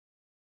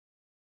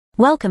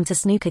Welcome to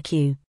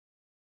SnookerQ.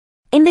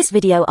 In this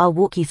video I'll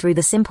walk you through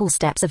the simple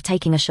steps of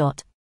taking a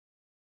shot.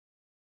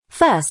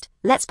 First,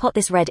 let's pot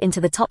this red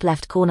into the top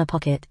left corner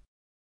pocket.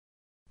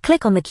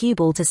 Click on the cue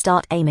ball to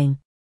start aiming.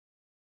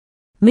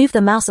 Move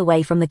the mouse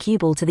away from the cue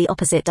ball to the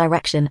opposite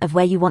direction of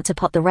where you want to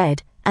pot the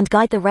red, and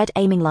guide the red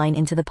aiming line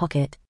into the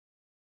pocket.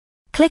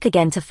 Click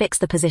again to fix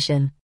the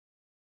position.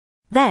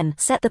 Then,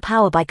 set the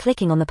power by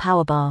clicking on the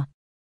power bar.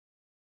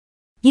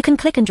 You can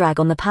click and drag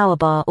on the power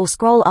bar or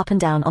scroll up and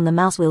down on the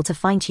mouse wheel to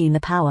fine-tune the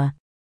power.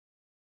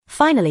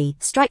 Finally,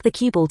 strike the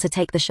cue ball to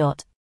take the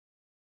shot.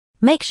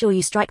 Make sure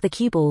you strike the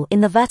cue ball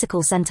in the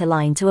vertical center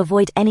line to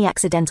avoid any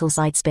accidental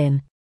side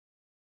spin.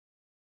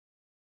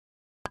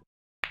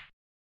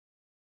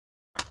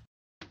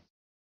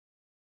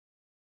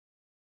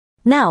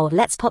 Now,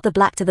 let's pot the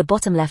black to the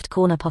bottom left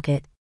corner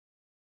pocket.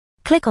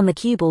 Click on the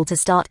cue ball to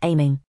start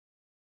aiming.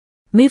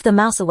 Move the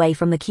mouse away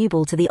from the cue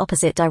ball to the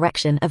opposite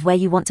direction of where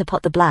you want to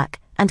pot the black,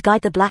 and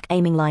guide the black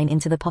aiming line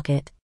into the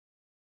pocket.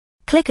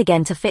 Click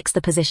again to fix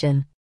the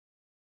position.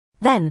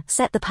 Then,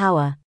 set the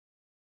power.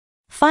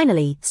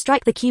 Finally,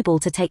 strike the cue ball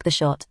to take the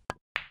shot.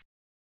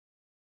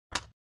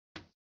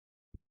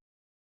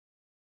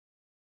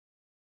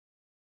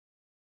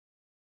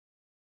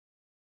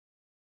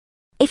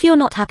 If you're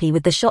not happy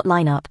with the shot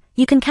lineup,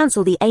 you can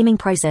cancel the aiming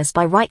process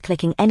by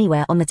right-clicking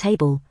anywhere on the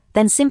table,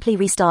 then simply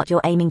restart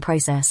your aiming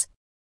process.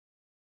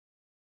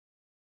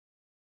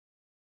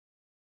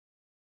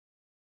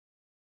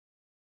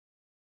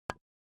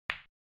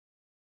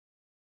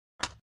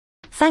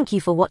 Thank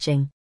you for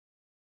watching.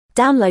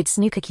 Download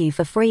SnookerQ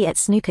for free at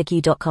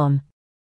SnookerQ.com.